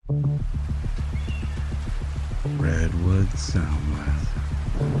Redwood Sound Lab.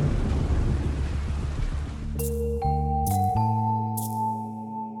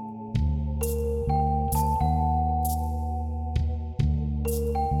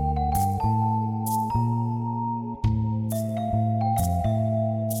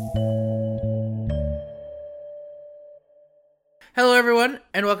 Hello, everyone,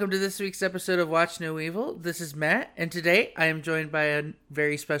 and welcome to this week's episode of Watch No Evil. This is Matt, and today I am joined by a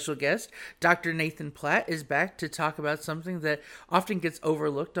very special guest. Dr. Nathan Platte is back to talk about something that often gets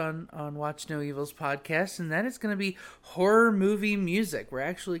overlooked on Watch No Evil's podcast, and that is going to be horror movie music. We're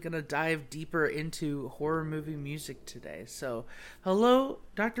actually going to dive deeper into horror movie music today. So, hello,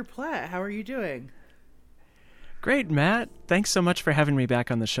 Dr. Platte. How are you doing? Great, Matt. Thanks so much for having me back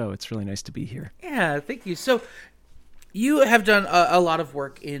on the show. It's really nice to be here. Yeah, thank you. So, you have done a lot of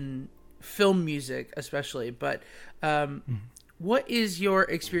work in film music, especially, but what is your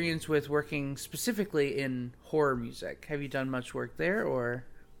experience with working specifically in horror music? Have you done much work there, or?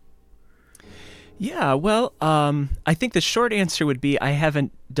 Yeah, well, I think the short answer would be I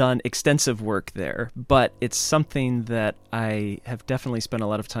haven't done extensive work there, but it's something that I have definitely spent a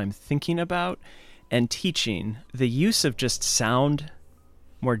lot of time thinking about and teaching. The use of just sound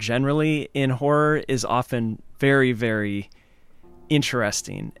more generally in horror is often very, very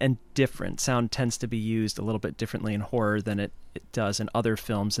interesting and different. Sound tends to be used a little bit differently in horror than it does in other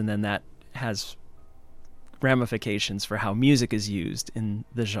films, and then that has ramifications for how music is used in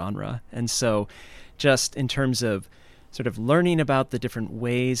the genre. And so just in terms of sort of learning about the different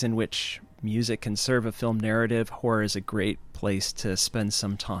ways in which music can serve a film narrative, horror is a great place to spend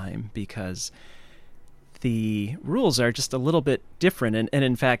some time because the rules are just a little bit different. And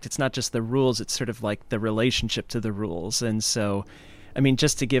in fact, it's not just the rules, it's sort of like the relationship to the rules. And so, I mean,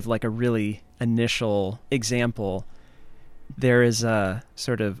 just to give like a really initial example, there is a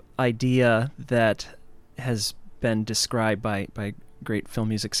sort of idea that has been described by great film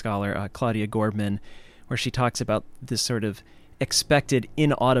music scholar Claudia Gordman, where she talks about this sort of expected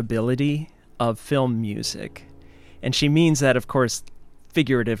inaudibility of film music. And she means that, of course,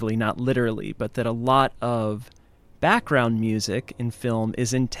 figuratively, not literally, but that a lot of background music in film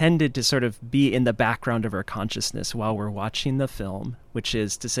is intended to sort of be in the background of our consciousness while we're watching the film, which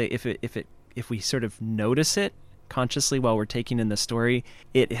is to say if we sort of notice it consciously while we're taking in the story,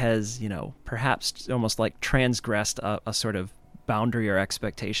 it has, perhaps almost like transgressed a sort of boundary or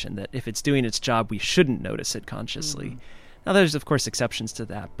expectation that if it's doing its job, we shouldn't notice it consciously. Mm-hmm. Now, there's, of course, exceptions to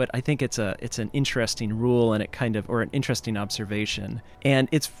that, but I think it's an interesting rule and or an interesting observation. And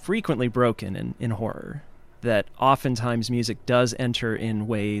it's frequently broken in horror, that oftentimes music does enter in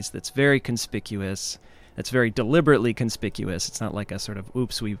ways that's very conspicuous, that's very deliberately conspicuous. It's not like a sort of,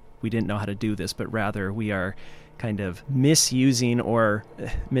 oops, we didn't know how to do this, but rather we are kind of misusing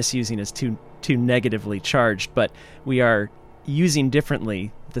is too negatively charged, but we are using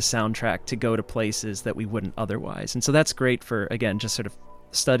differently the soundtrack to go to places that we wouldn't otherwise. And so that's great for, again, just sort of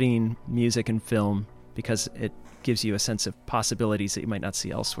studying music and film because it gives you a sense of possibilities that you might not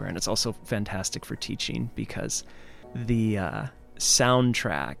see elsewhere. And it's also fantastic for teaching because the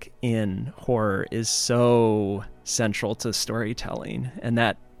soundtrack in horror is so central to storytelling. And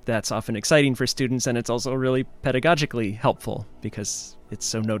that's often exciting for students, and it's also really pedagogically helpful because it's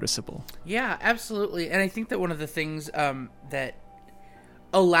so noticeable. Yeah, absolutely. And I think that one of the things that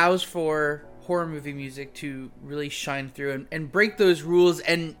allows for horror movie music to really shine through and break those rules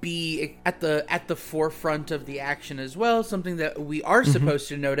and be at the forefront of the action as well, something that we are supposed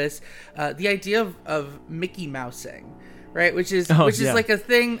to notice, the idea of Mickey Mousing, right? Which is like a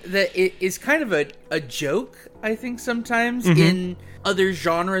thing that is kind of a joke, I think, sometimes in other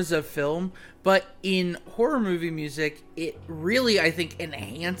genres of film. But in horror movie music, it really, I think,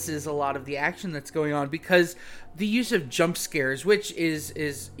 enhances a lot of the action that's going on because the use of jump scares, which is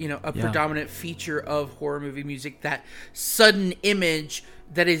a predominant feature of horror movie music, that sudden image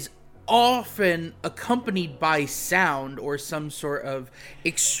that is often accompanied by sound or some sort of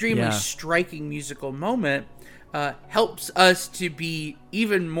extremely striking musical moment, helps us to be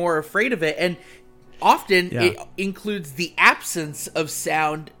even more afraid of it. And often it includes the absence of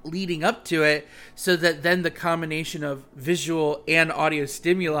sound leading up to it, so that then the combination of visual and audio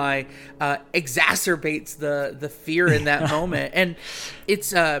stimuli exacerbates the fear in that moment. And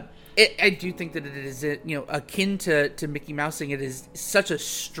it's I do think that it is akin to Mickey Mousing. It is such a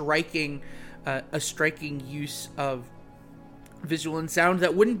striking use of visual and sound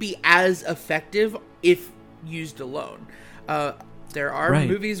that wouldn't be as effective if used alone. There are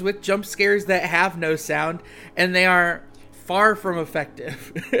movies with jump scares that have no sound, and they are far from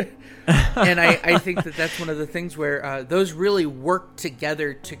effective. And I think that that's one of the things where those really work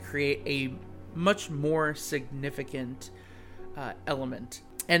together to create a much more significant element.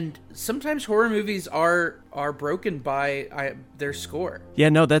 And sometimes horror movies are broken by their score. Yeah,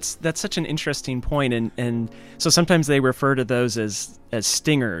 no, that's such an interesting point, and so sometimes they refer to those as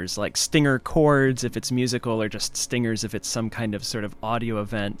stingers, like stinger chords if it's musical, or just stingers if it's some kind of sort of audio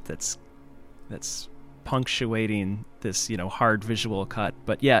event that's punctuating this, hard visual cut.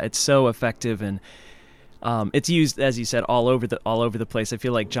 But yeah, it's so effective, and it's used, as you said, all over the place. I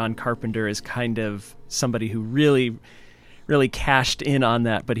feel like John Carpenter is kind of somebody who really cashed in on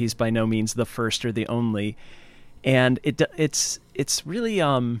that, but he's by no means the first or the only. And it's really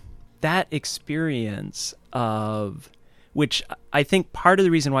that experience of, which I think part of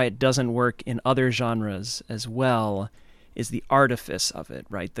the reason why it doesn't work in other genres as well is the artifice of it,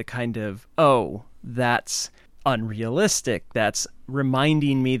 right? The kind of, oh, that's unrealistic. That's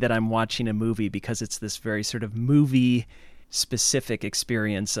reminding me that I'm watching a movie, because it's this very sort of movie specific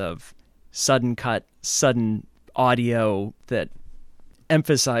experience of sudden cut, sudden audio that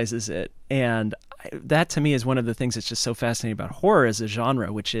emphasizes it. And that to me is one of the things that's just so fascinating about horror as a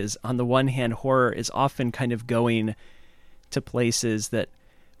genre, which is, on the one hand, horror is often kind of going to places that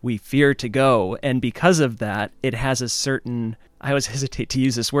we fear to go, and because of that, it has a certain, I always hesitate to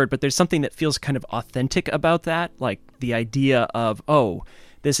use this word, but there's something that feels kind of authentic about that, like the idea of, oh,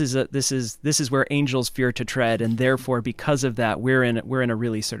 this is where angels fear to tread, and therefore because of that we're in a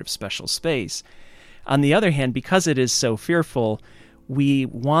really sort of special space. On the other hand, because it is so fearful, we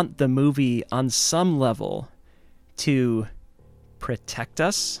want the movie on some level to protect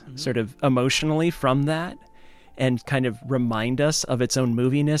us sort of emotionally from that, and kind of remind us of its own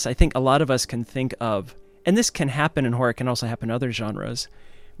moviness. I think a lot of us can think of, and this can happen in horror, it can also happen in other genres,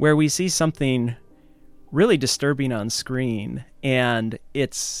 where we see something really disturbing on screen, and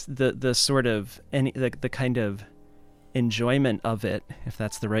it's the sort of, and the kind of enjoyment of it, if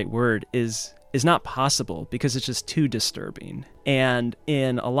that's the right word, is not possible because it's just too disturbing. And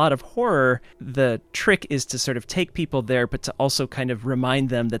in a lot of horror, the trick is to sort of take people there, but to also kind of remind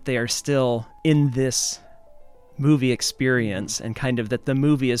them that they are still in this movie experience, and kind of that the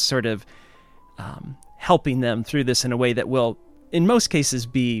movie is sort of helping them through this in a way that will, in most cases,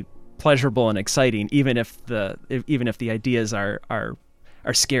 be pleasurable and exciting, even if the ideas are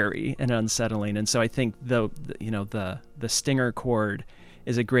scary and unsettling. And so I think the stinger chord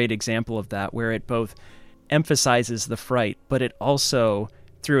is a great example of that, where it both emphasizes the fright, but it also,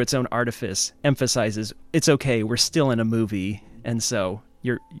 through its own artifice, emphasizes it's okay, we're still in a movie, and so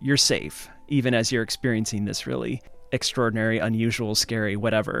you're safe, even as you're experiencing this really extraordinary, unusual, scary,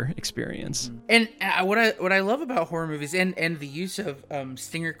 whatever experience. And what I love about horror movies and the use of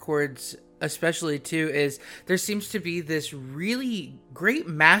stinger chords especially too is there seems to be this really great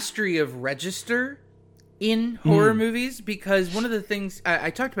mastery of register in horror movies, because one of the things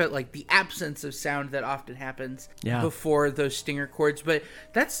I talked about, like the absence of sound that often happens before those stinger chords, but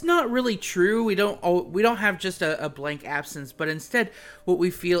that's not really true. We don't have just a blank absence, but instead what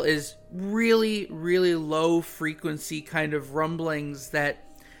we feel is really, really low frequency kind of rumblings that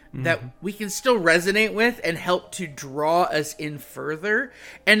we can still resonate with and help to draw us in further.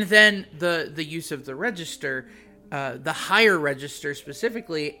 And then the use of the register, the higher register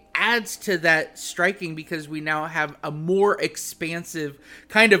specifically, adds to that striking, because we now have a more expansive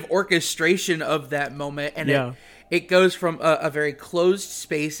kind of orchestration of that moment. And it goes from a very closed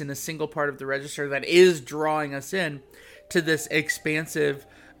space in a single part of the register that is drawing us in to this expansive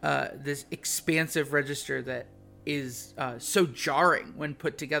register that is so jarring when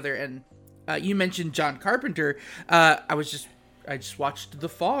put together. And you mentioned John Carpenter. I just watched The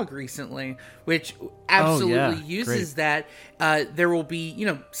Fog recently, which absolutely uses that. There will be,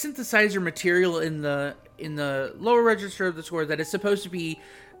 synthesizer material in the lower register of the score that is supposed to be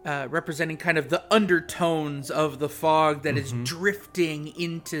representing kind of the undertones of the fog that is drifting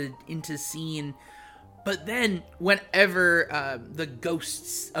into scene. But then whenever the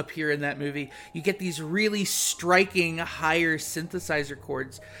ghosts appear in that movie, you get these really striking higher synthesizer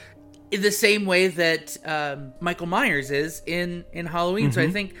chords, in the same way that Michael Myers is in Halloween. So I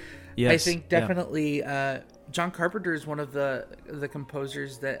think definitely John Carpenter is one of the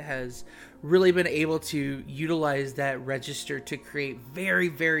composers that has really been able to utilize that register to create very,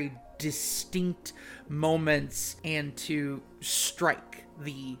 very distinct moments and to strike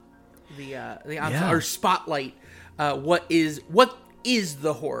the or spotlight what is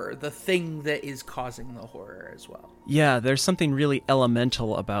the horror, the thing that is causing the horror as well. Yeah, there's something really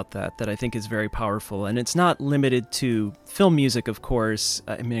elemental about that I think is very powerful. And it's not limited to film music, of course.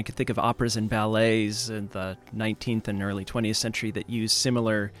 I mean, I could think of operas and ballets in the 19th and early 20th century that use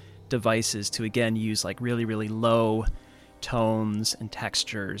similar devices to, again, use like really, really low tones and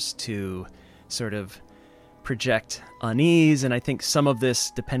textures to sort of project unease. And I think some of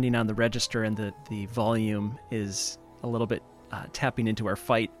this, depending on the register and the volume, is a little bit tapping into our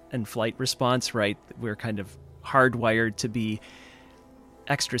fight and flight response, right? We're kind of hardwired to be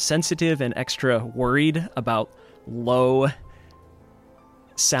extra sensitive and extra worried about low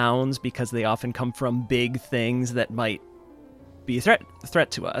sounds because they often come from big things that might be a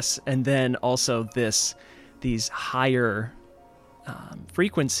threat to us. And then also these higher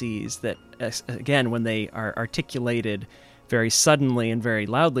frequencies that, again, when they are articulated very suddenly and very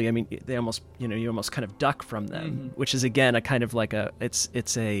loudly, I mean, they almost, you almost kind of duck from them, which is, again, a kind of like it's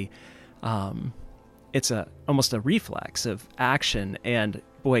almost a reflex of action. And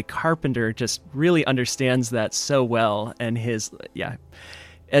boy, Carpenter just really understands that so well. And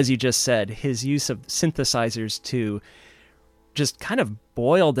as you just said, his use of synthesizers to just kind of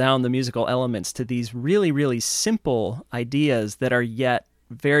boil down the musical elements to these really, really simple ideas that are yet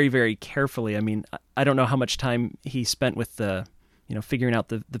very, very carefully. I mean, I don't know how much time he spent with figuring out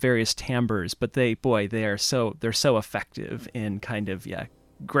the various timbres, but they're so effective in kind of,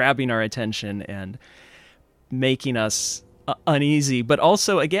 grabbing our attention and making us uneasy, but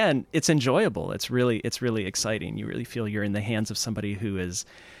also, again, it's enjoyable. It's really exciting. You really feel you're in the hands of somebody who is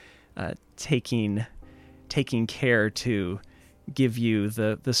taking care to give you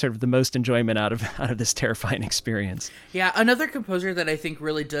the sort of the most enjoyment out of this terrifying experience. Yeah, another composer that I think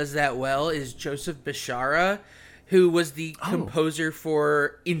really does that well is Joseph Bishara, who was the composer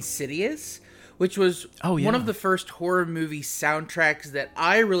for Insidious, which was one of the first horror movie soundtracks that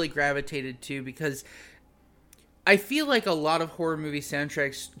I really gravitated to, because I feel like a lot of horror movie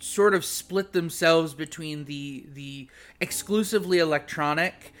soundtracks sort of split themselves between the exclusively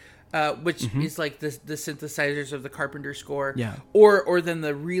electronic, which is like the synthesizers of the Carpenter score, or then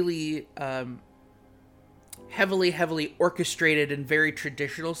the really heavily orchestrated and very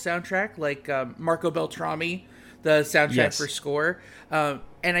traditional soundtrack, like Marco Beltrami, the soundtrack for Score.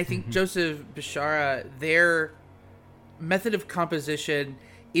 And I think Joseph Bishara, their method of composition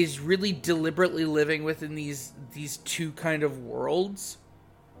is really deliberately living within these two kind of worlds.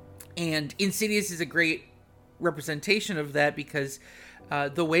 And Insidious is a great representation of that, because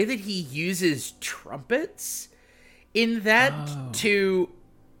the way that he uses trumpets in that to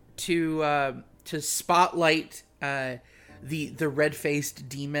spotlight the red-faced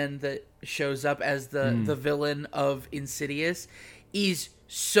demon that shows up as the villain of Insidious is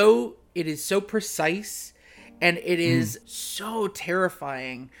so precise, and it is so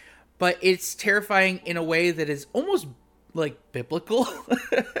terrifying, but it's terrifying in a way that is almost like biblical.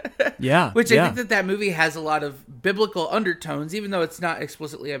 Which I think that movie has a lot of biblical undertones, even though it's not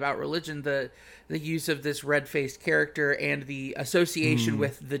explicitly about religion. The use of this red-faced character and the association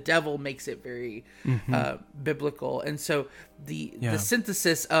with the devil makes it very biblical. And so the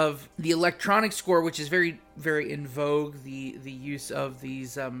synthesis of the electronic score, which is very, very in vogue, the use of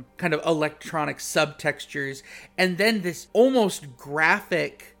these kind of electronic subtextures, and then this almost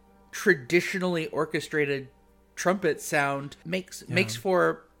graphic, traditionally orchestrated trumpet sound makes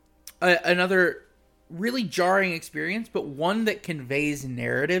for another really jarring experience, but one that conveys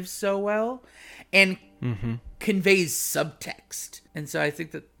narrative so well and conveys subtext. And so I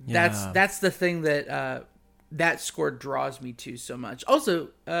think that's the thing that that score draws me to so much. Also,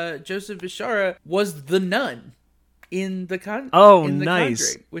 Joseph Bishara was the nun in the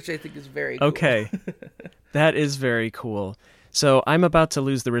Conjuring, which I think is very cool. Okay. That is very cool. So I'm about to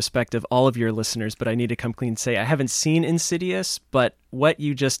lose the respect of all of your listeners, but I need to come clean and say I haven't seen Insidious, but what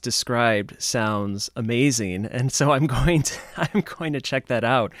you just described sounds amazing, and so I'm going to check that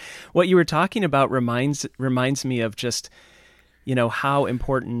out. What you were talking about reminds me of just, how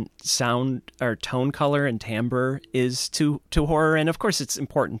important sound or tone color and timbre is to horror, and of course it's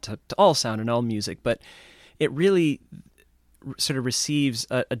important to all sound and all music, but it really sort of receives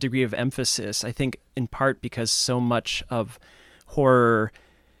a degree of emphasis, I think, in part because so much of horror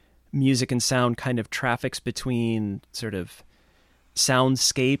music and sound kind of traffics between sort of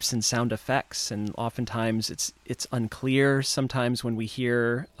soundscapes and sound effects, and oftentimes it's unclear. Sometimes when we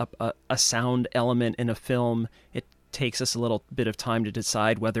hear a sound element in a film, it takes us a little bit of time to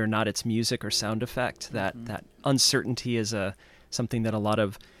decide whether or not it's music or sound effect. That uncertainty is something that a lot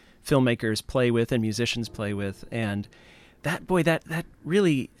of filmmakers play with and musicians play with, and that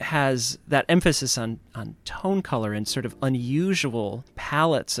really has that emphasis on tone color and sort of unusual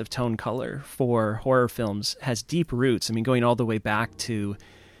palettes of tone color for horror films has deep roots. I mean, going all the way back to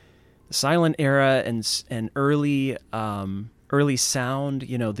the silent era and early sound,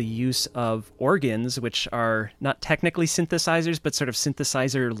 the use of organs, which are not technically synthesizers, but sort of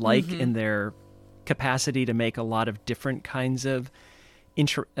synthesizer-like in their capacity to make a lot of different kinds of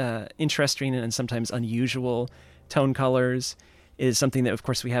interesting and sometimes unusual tone colors, is something that, of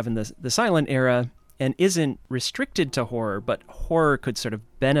course, we have in the silent era and isn't restricted to horror, but horror could sort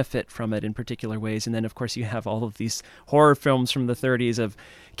of benefit from it in particular ways. And then, of course, you have all of these horror films from the 30s of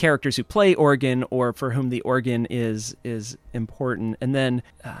characters who play organ or for whom the organ is important. And then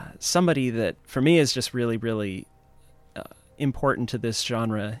somebody that, for me, is just really, really important to this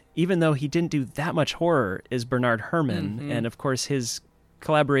genre, even though he didn't do that much horror, is Bernard Herrmann. And, of course, his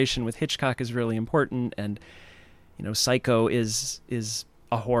collaboration with Hitchcock is really important. And Psycho is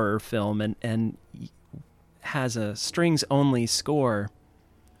a horror film and has a strings-only score.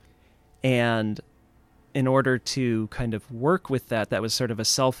 And in order to kind of work with that was sort of a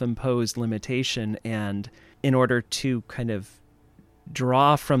self-imposed limitation. And in order to kind of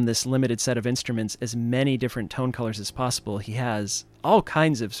draw from this limited set of instruments as many different tone colors as possible, he has all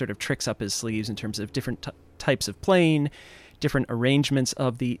kinds of sort of tricks up his sleeves in terms of different types of playing, different arrangements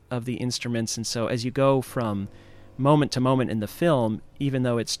of the instruments. And so as you go from moment to moment in the film, even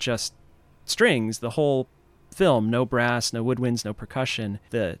though it's just strings, the whole film, no brass, no woodwinds, no percussion,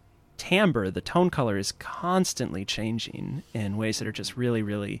 the timbre, the tone color is constantly changing in ways that are just really,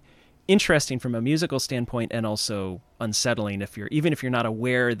 really interesting from a musical standpoint, and also unsettling even if you're not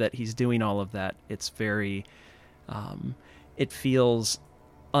aware that he's doing all of that. It's very it feels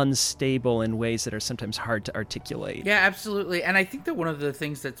unstable in ways that are sometimes hard to articulate. Yeah, absolutely. And I think that one of the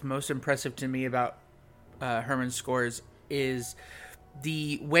things that's most impressive to me about Herrmann's scores is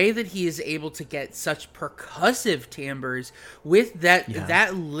the way that he is able to get such percussive timbres with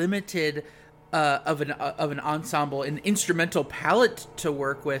that limited of an ensemble, an instrumental palette to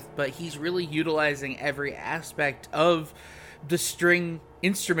work with, but he's really utilizing every aspect of the string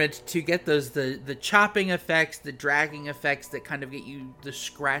instrument to get those the chopping effects, the dragging effects that kind of get you the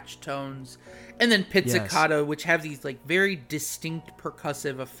scratch tones, and then pizzicato, which have these like very distinct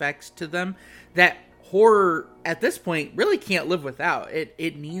percussive effects to them that horror at this point really can't live without.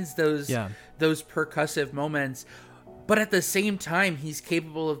 It needs those percussive moments, but at the same time he's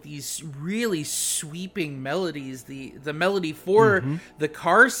capable of these really sweeping melodies. The melody for the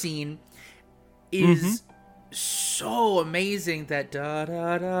car scene is so amazing, that da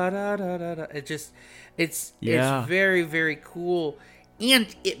da da da da da da. It's very, very cool,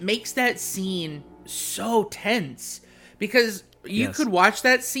 and it makes that scene so tense because you could watch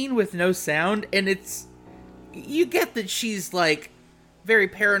that scene with no sound, and you get that she's like very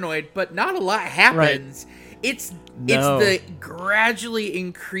paranoid, but not a lot happens. Right. It's the gradually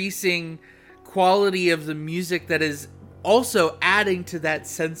increasing quality of the music that is also adding to that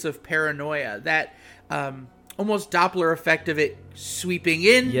sense of paranoia, that almost Doppler effect of it sweeping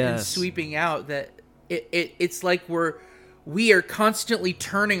in and sweeping out, that it's like we are constantly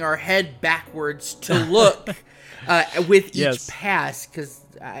turning our head backwards to look with each pass, because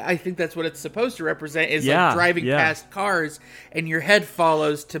I think that's what it's supposed to represent, is like driving past cars and your head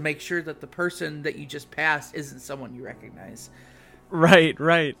follows to make sure that the person that you just passed isn't someone you recognize.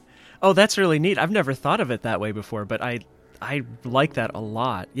 Right. Oh, that's really neat. I've never thought of it that way before, but I like that a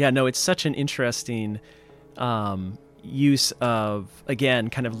lot. Yeah, no, it's such an interesting use of, again,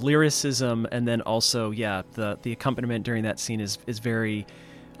 kind of lyricism, and then also, the accompaniment during that scene is very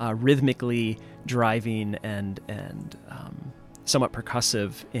rhythmically driving and somewhat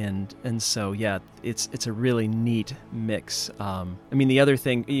percussive, and so it's a really neat mix. I mean, the other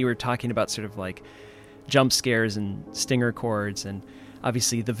thing you were talking about, sort of like jump scares and stinger chords, and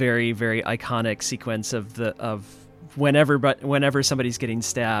obviously the very, very iconic sequence of whenever somebody's getting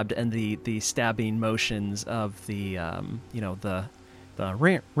stabbed, and the stabbing motions of the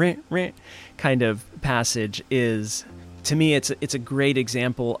rant kind of passage is, to me, it's a great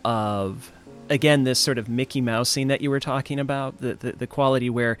example of, again, this sort of Mickey Mousing that you were talking about, the quality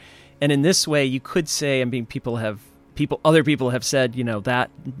where, and in this way you could say, I mean, other people have said, that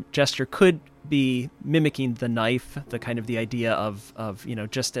gesture could be mimicking the knife, the kind of the idea of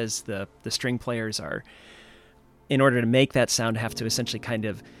just as the string players are, in order to make that sound, have to essentially kind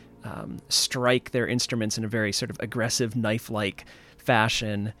of strike their instruments in a very sort of aggressive knife-like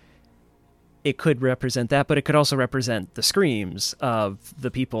fashion. It could represent that, but it could also represent the screams of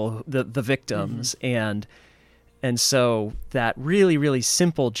the people, the victims, and so that really, really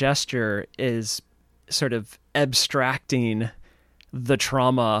simple gesture is sort of abstracting the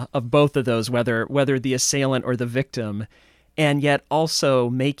trauma of both of those, whether the assailant or the victim, and yet also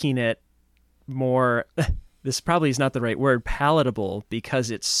making it more, this probably is not the right word, palatable, because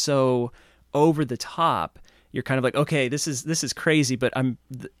it's so over the top. You're kind of like, okay, this is crazy, but I'm,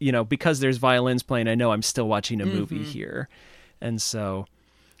 because there's violins playing, I know I'm still watching a movie here. And so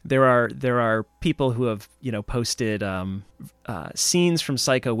there are people who have, posted scenes from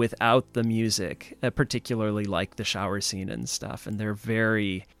Psycho without the music, particularly like the shower scene and stuff, and they're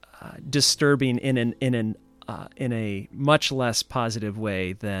very disturbing in a much less positive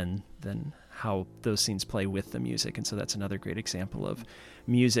way than how those scenes play with the music. And so that's another great example of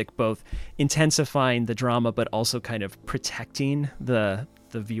music both intensifying the drama but also kind of protecting the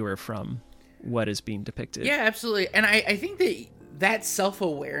viewer from what is being depicted. Yeah, absolutely. And I think that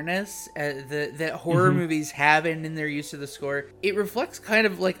self-awareness that horror movies have in their use of the score, it reflects kind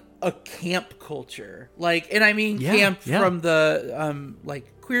of like a camp culture. And I mean camp from the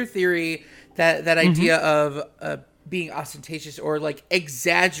queer theory, that idea of being ostentatious or like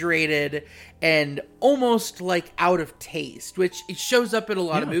exaggerated and almost like out of taste, which it shows up in a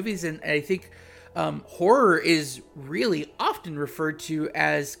lot of movies. And I think horror is really often referred to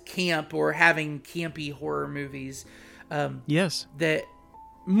as camp or having campy horror movies. Yes. That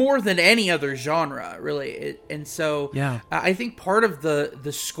more than any other genre, really. And so I think part of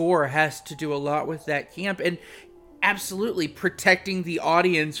the score has to do a lot with that camp and absolutely protecting the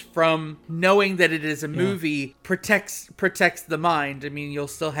audience from knowing that it is a movie protects the mind. I mean, you'll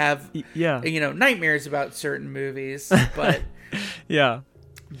still have nightmares about certain movies, but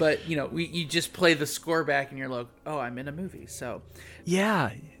but you just play the score back and you're like, oh, I'm in a movie. So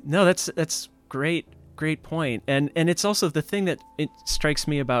that's great point. And it's also the thing that it strikes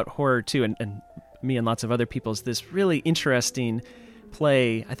me about horror too, and me and lots of other people, is this really interesting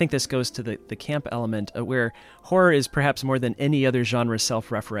play. I think this goes to the camp element, where horror is perhaps more than any other genre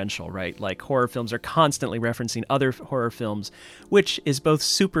self-referential, right? Like horror films are constantly referencing other horror films, which is both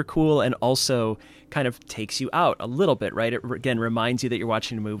super cool and also kind of takes you out a little bit, right? It again reminds you that you're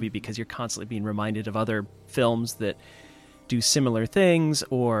watching a movie because you're constantly being reminded of other films that do similar things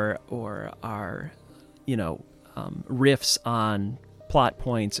or are riffs on plot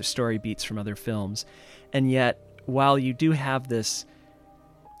points or story beats from other films. And yet, while you do have this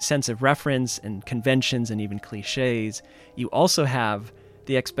sense of reference and conventions and even cliches, you also have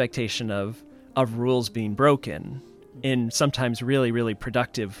the expectation of rules being broken in sometimes really, really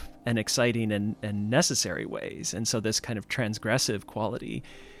productive and exciting and necessary ways. And so this kind of transgressive quality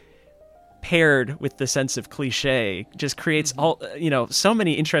paired with the sense of cliche just creates so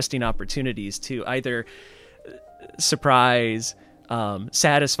many interesting opportunities to either surprise,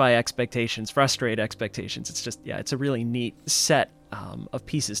 satisfy expectations, frustrate expectations. It's just, it's a really neat set of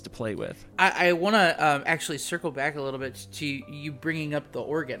pieces to play with. I want to actually circle back a little bit to you bringing up the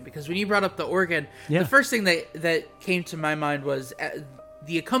organ, because when you brought up the organ, the first thing that came to my mind was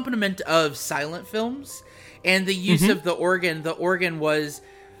the accompaniment of silent films and the use of the organ. The organ was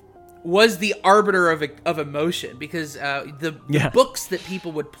the arbiter of emotion, because the books that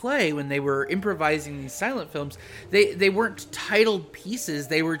people would play when they were improvising these silent films, they weren't titled pieces,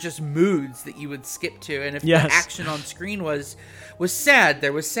 they were just moods that you would skip to, and if the action on screen was sad,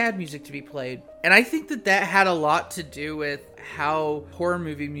 there was sad music to be played. And I think that had a lot to do with how horror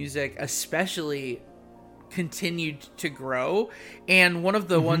movie music especially continued to grow. And one of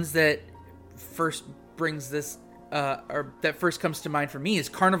the ones that first brings this or that first comes to mind for me is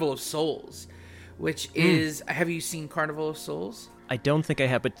Carnival of Souls, which is, have you seen Carnival of Souls? I don't think I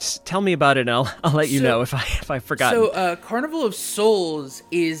have, but tell me about it and I'll let you know if I've forgotten. So Carnival of Souls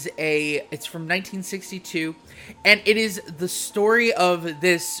it's from 1962, and it is the story of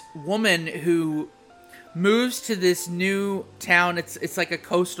this woman who moves to this new town. It's like a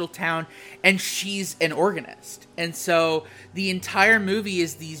coastal town, and she's an organist. And so the entire movie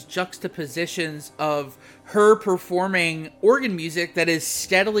is these juxtapositions of her performing organ music that is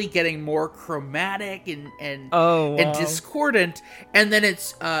steadily getting more chromatic and discordant. And then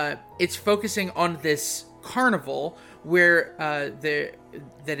it's focusing on this carnival where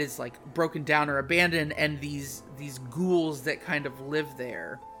that is like broken down or abandoned, and these ghouls that kind of live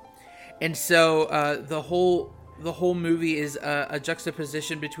there. And so the whole movie is a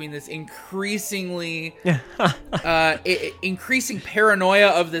juxtaposition between this increasing paranoia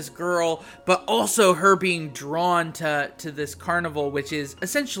of this girl, but also her being drawn to this carnival, which is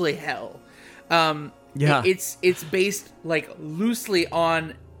essentially hell. It's based like loosely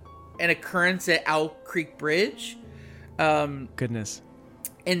on an occurrence at Owl Creek Bridge. Goodness.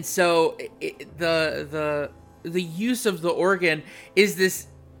 And so the use of the organ is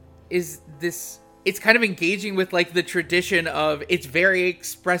this it's kind of engaging with like the tradition of, it's very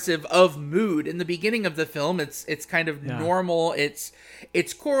expressive of mood. In the beginning of the film, it's kind of normal. It's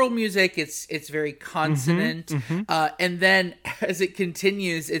choral music. It's very consonant. And then as it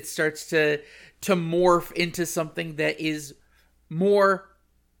continues, it starts to morph into something that is more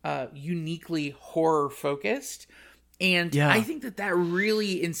uniquely horror focused. And I think that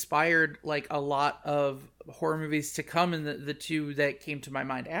really inspired like a lot of horror movies to come. And the two that came to my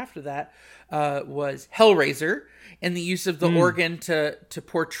mind after that was Hellraiser, and the use of the organ to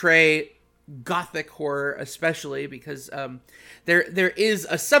portray gothic horror, especially because there is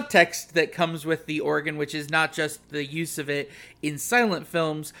a subtext that comes with the organ, which is not just the use of it in silent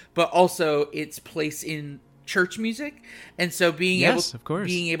films, but also its place in church music. And so being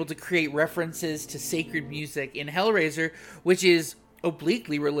able to create references to sacred music in Hellraiser, which is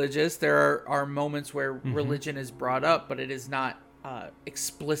obliquely religious. There are moments where religion is brought up, but it is not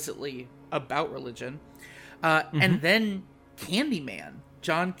explicitly about religion. And then Candyman,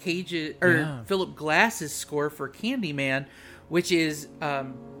 John Cage's Philip Glass's score for Candyman, which is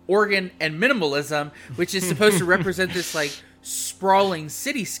organ and minimalism, which is supposed to represent this like sprawling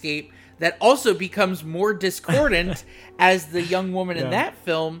cityscape that also becomes more discordant as the young woman in that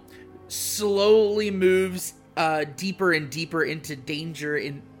film slowly moves deeper and deeper into danger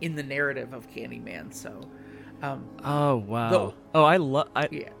in the narrative of Candyman. So, oh wow! I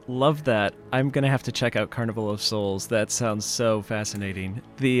love that. I'm gonna have to check out Carnival of Souls. That sounds so fascinating.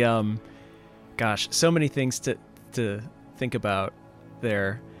 The gosh, so many things to think about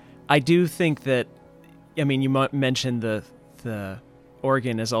there. I do think that, I mean, you mentioned the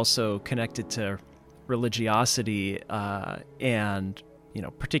organ is also connected to religiosity and, you know,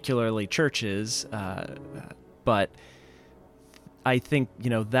 particularly churches, but I think,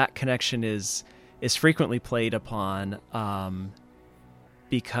 you know, that connection is frequently played upon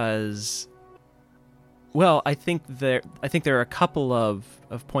because, well, I think there are a couple of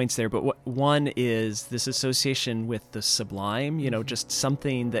points there, but one is this association with the sublime, you know, just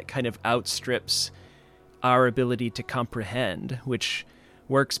something that kind of outstrips our ability to comprehend, which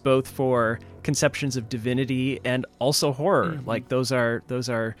works both for conceptions of divinity and also horror. Like those are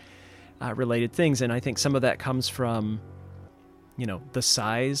related things, and I think some of that comes from, you know, the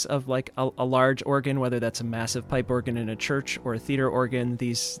size of like a large organ, whether that's a massive pipe organ in a church or a theater organ.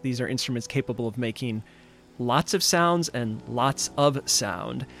 These are instruments capable of making lots of sounds and lots of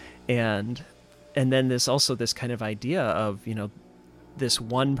sound, and then there's also this kind of idea of, you know, this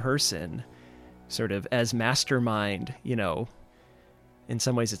one person sort of as mastermind. You know, in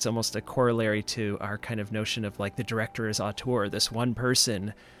some ways it's almost a corollary to our kind of notion of like the director as auteur, this one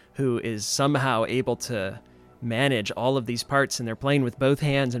person who is somehow able to manage all of these parts, and they're playing with both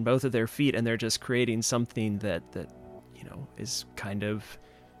hands and both of their feet, and they're just creating something that you know is kind of,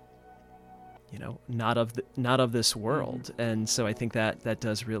 you know, not of this world. And so I think that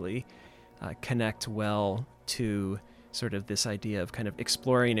does really connect well to sort of this idea of kind of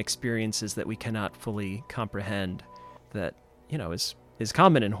exploring experiences that we cannot fully comprehend, that, you know, is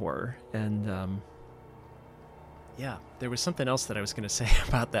common in horror. And yeah, there was something else that I was going to say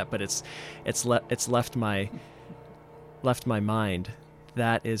about that, but it's left my mind.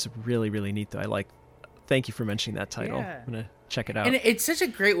 That is really, really neat, though. Thank you for mentioning that title. Yeah. I'm going to check it out. And it's such a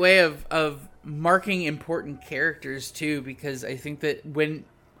great way of marking important characters too, because I think that when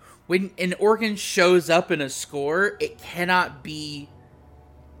an organ shows up in a score, it cannot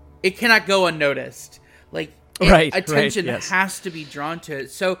go unnoticed. Like, attention has to be drawn to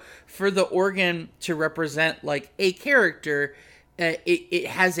it. So for the organ to represent like a character, it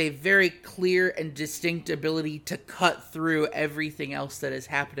has a very clear and distinct ability to cut through everything else that is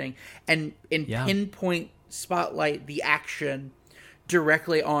happening and pinpoint, spotlight the action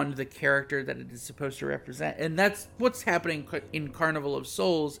directly on the character that it is supposed to represent. And that's what's happening in Carnival of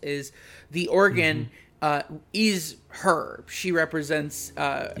Souls. Is the organ is her. She represents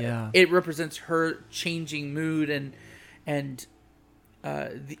it represents her changing mood, and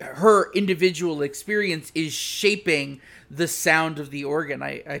her individual experience is shaping the sound of the organ.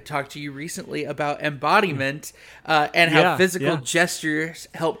 I talked to you recently about embodiment and how physical gestures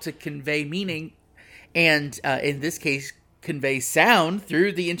help to convey meaning, and in this case convey sound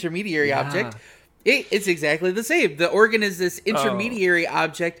through the intermediary object. It's exactly the same. The organ is this intermediary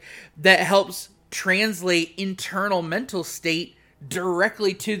object that helps translate internal mental state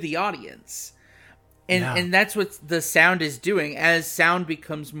directly to the audience. And that's what the sound is doing. As sound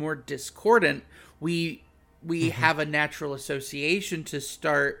becomes more discordant, we have a natural association to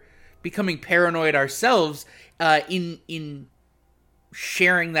start becoming paranoid ourselves in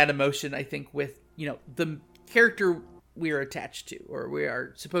sharing that emotion, I think, with, you know, the character we are attached to, or we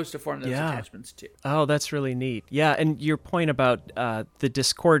are supposed to form those attachments to. Oh, that's really neat. Yeah, and your point about the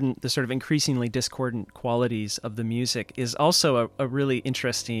sort of increasingly discordant qualities of the music is also a really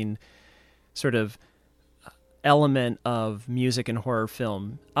interesting sort of element of music and horror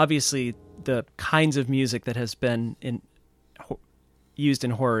film. Obviously, the kinds of music that has been used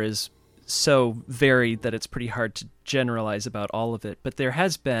in horror is so varied that it's pretty hard to generalize about all of it. But there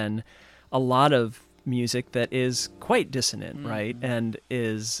has been a lot of music that is quite dissonant, right? And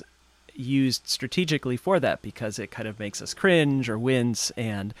is used strategically for that because it kind of makes us cringe or wince.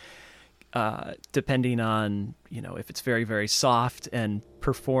 And depending on, if it's very, very soft and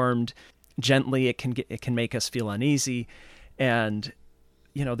performed gently, it can make us feel uneasy. And,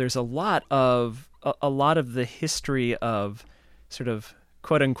 there's a lot of the history of sort of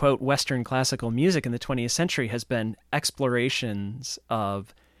quote unquote Western classical music in the 20th century has been explorations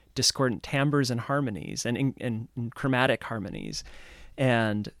of discordant timbres and harmonies and chromatic harmonies.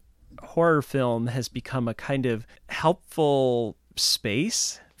 And horror film has become a kind of helpful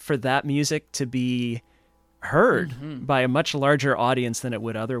space for that music to be heard by a much larger audience than it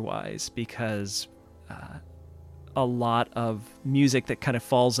would otherwise, because a lot of music that kind of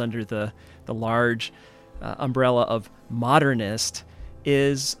falls under the large umbrella of modernist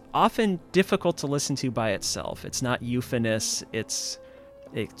is often difficult to listen to by itself. It's not euphonous. It's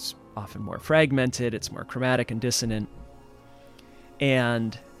often more fragmented. It's more chromatic and dissonant.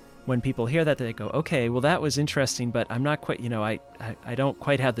 And when people hear that, they go, okay, well, that was interesting, but I'm not quite, I don't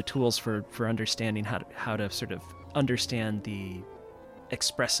quite have the tools for understanding how to sort of understand the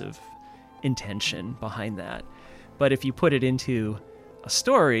expressive intention behind that. But if you put it into a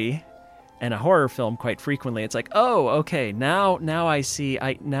story and a horror film, quite frequently, it's like, oh, okay, now I see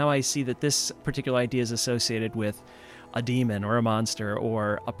that this particular idea is associated with a demon or a monster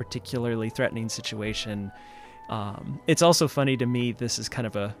or a particularly threatening situation. It's also funny to me, this is kind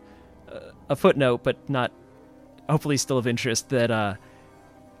of a footnote, but not hopefully still of interest, that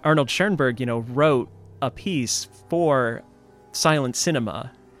Arnold Schoenberg, wrote a piece for silent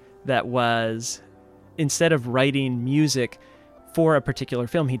cinema that was, instead of writing music for a particular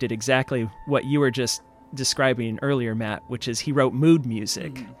film, he did exactly what you were just describing earlier, Matt, which is he wrote mood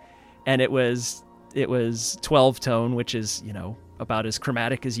music. And it was 12 tone, which is, about as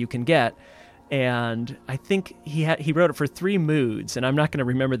chromatic as you can get. And I think he wrote it for 3 moods, and I'm not going to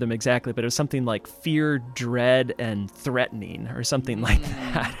remember them exactly, but it was something like fear, dread, and threatening, or something like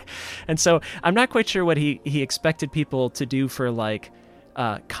that. And so I'm not quite sure what he expected people to do for like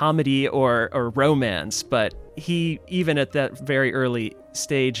comedy or romance, but he, even at that very early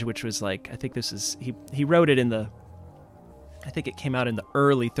stage, which was like, I think he wrote it I think it came out in the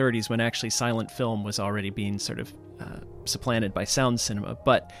early 30s when actually silent film was already being sort of supplanted by sound cinema.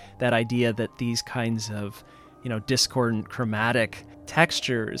 But that idea that these kinds of, discordant chromatic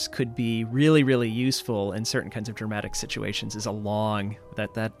textures could be really, really useful in certain kinds of dramatic situations is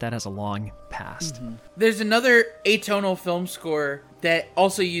that has a long past. There's another atonal film score that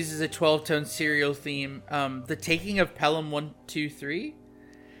also uses a 12-tone serial theme, The Taking of Pelham 123.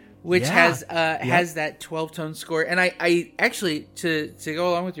 Which has that 12-tone score. And I actually, to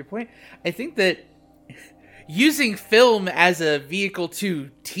go along with your point, I think that using film as a vehicle to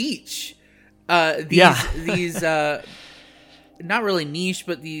teach these not really niche,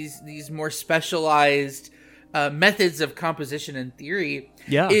 but these more specialized methods of composition and theory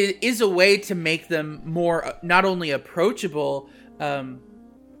is a way to make them more not only approachable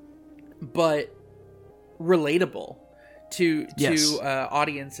but relatable to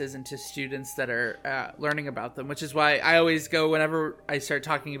audiences and to students that are learning about them, which is why I always go, whenever I start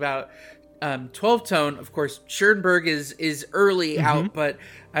talking about 12-tone, of course, Schoenberg is early out, but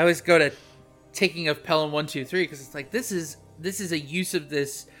I always go to Taking of Pelham 123 because it's like, this is a use of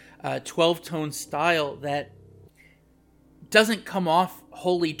this 12-tone style that doesn't come off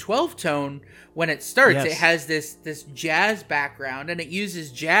wholly 12-tone when it starts. It has this jazz background, and it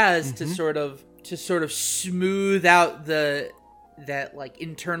uses jazz to sort of smooth out that like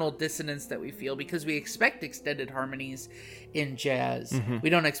internal dissonance that we feel, because we expect extended harmonies in jazz. We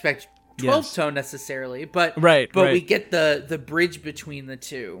don't expect 12-tone necessarily, but we get the bridge between the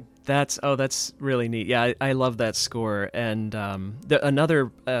two. That's really neat. Yeah, I love that score. And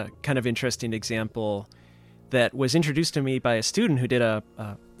another kind of interesting example that was introduced to me by a student who did a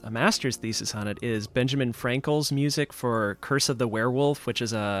master's thesis on it is Benjamin Frankel's music for Curse of the Werewolf, which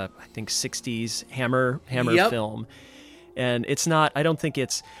is I think 60s Hammer film. And I don't think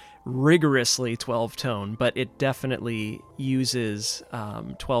it's rigorously 12-tone, but it definitely uses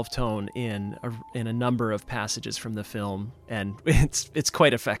 12-tone in a number of passages from the film, and it's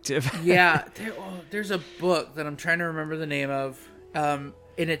quite effective. Yeah, there's a book that I'm trying to remember the name of, and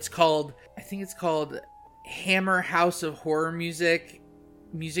I think it's called Hammer House of Horror Music,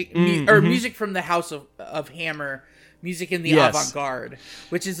 Music from the House of Hammer, Music in the Avant-Garde,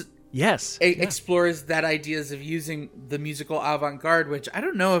 which is explores that ideas of using the musical avant-garde, which I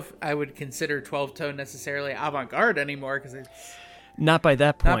don't know if I would consider 12-tone necessarily avant-garde anymore, because it's not by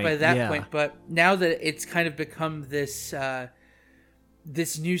that point. But now that it's kind of become this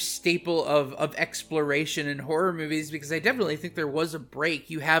this new staple of exploration in horror movies, because I definitely think there was a break.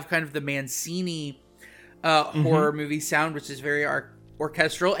 You have kind of the Mancini horror movie sound, which is very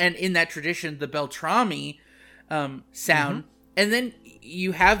orchestral, and in that tradition, the Beltrami sound, and then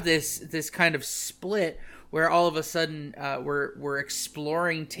you have this kind of split where all of a sudden we're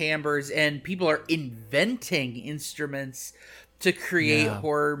exploring timbres and people are inventing instruments to create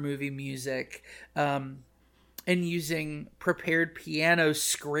horror movie music, and using prepared piano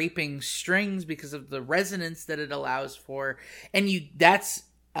scraping strings because of the resonance that it allows for, and that's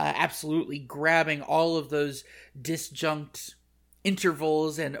absolutely grabbing all of those disjunct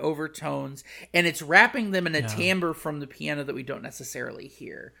intervals and overtones, and it's wrapping them in a timbre from the piano that we don't necessarily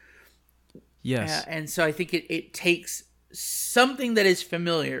hear. Yes. And so I think it takes something that is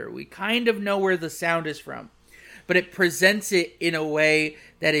familiar. We kind of know where the sound is from, but it presents it in a way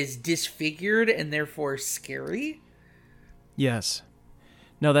that is disfigured and therefore scary. Yes.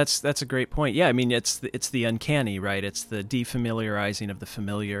 No, that's a great point. Yeah, I mean, it's the uncanny, right? It's the defamiliarizing of the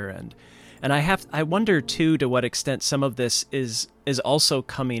familiar, and I wonder too to what extent some of this is also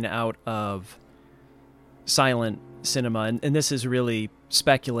coming out of silent cinema, and this is really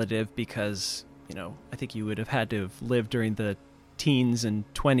speculative because, you know, I think you would have had to have lived during the teens and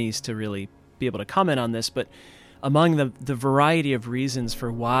 20s to really be able to comment on this, but among the variety of reasons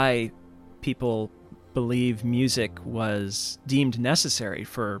for why people believe music was deemed necessary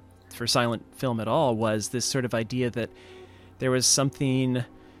for silent film at all was this sort of idea that there was something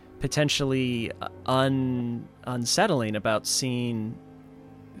potentially unsettling about seeing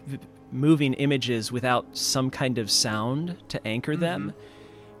moving images without some kind of sound to anchor them,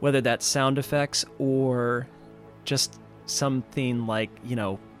 whether that's sound effects or just something like, you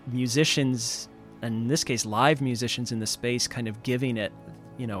know, musicians, and in this case live musicians in the space, kind of giving it,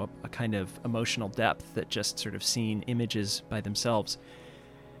 you know, a kind of emotional depth that just sort of seeing images by themselves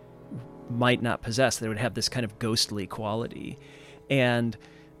might not possess. They would have this kind of ghostly quality. And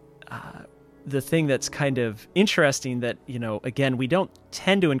the thing that's kind of interesting that, you know, again, we don't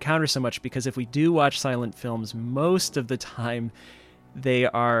tend to encounter so much, because if we do watch silent films, most of the time they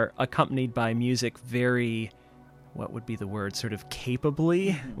are accompanied by music very, what would be the word, sort of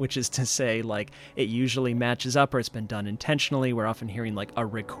capably, which is to say, like, it usually matches up or it's been done intentionally. We're often hearing like a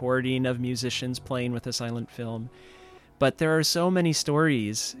recording of musicians playing with a silent film. But there are so many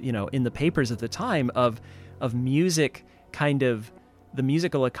stories, you know, in the papers at the time of music, kind of the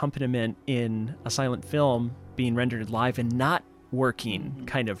musical accompaniment in a silent film being rendered live and not working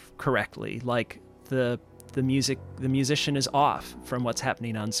kind of correctly. Like the musician is off from what's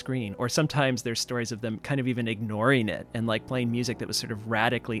happening on screen, or sometimes there's stories of them kind of even ignoring it and like playing music that was sort of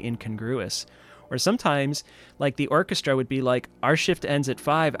radically incongruous. Or sometimes like the orchestra would be like, our shift ends at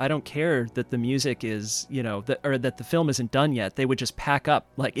 5. I don't care that the music is, you know, or that the film isn't done yet. They would just pack up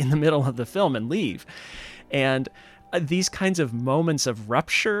like in the middle of the film and leave. And these kinds of moments of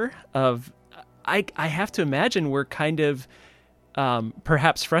rupture of, I have to imagine were kind of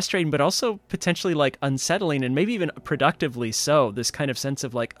perhaps frustrating, but also potentially like unsettling, and maybe even productively so. This kind of sense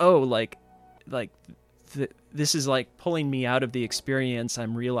of like, oh, this is like pulling me out of the experience.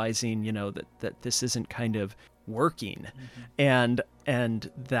 I'm realizing, you know, that this isn't kind of working, and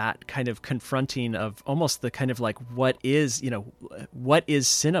that kind of confronting of almost the kind of like, what is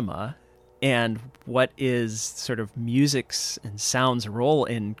cinema, and what is sort of music's and sound's role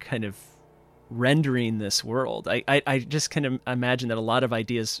in kind of rendering this world. I just kind of imagine that a lot of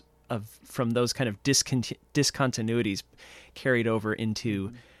ideas from those kind of discontinuities carried over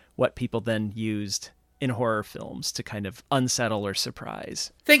into what people then used in horror films to kind of unsettle or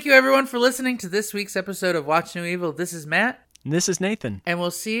surprise. Thank you everyone for listening to this week's episode of Watch New Evil. This is Matt. And this is Nathan. And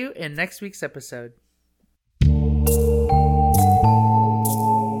we'll see you in next week's episode.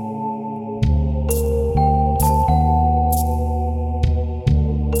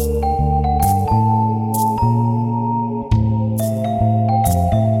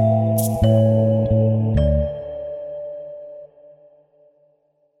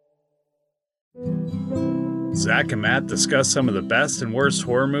 Zach and Matt discuss some of the best and worst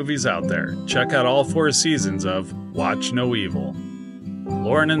horror movies out there. Check out all 4 seasons of Watch No Evil.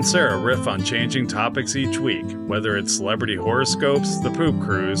 Lauren and Sarah riff on changing topics each week. Whether it's celebrity horoscopes, the poop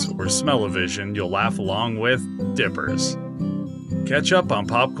cruise, or smell-o-vision, you'll laugh along with Dippers. Catch up on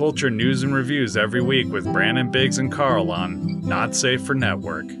pop culture news and reviews every week with Brandon Biggs and Carl on Not Safe for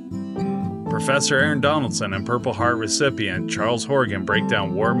Network. Professor Aaron Donaldson and Purple Heart recipient Charles Horgan break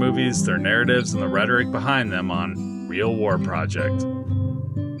down war movies, their narratives, and the rhetoric behind them on Real War Project.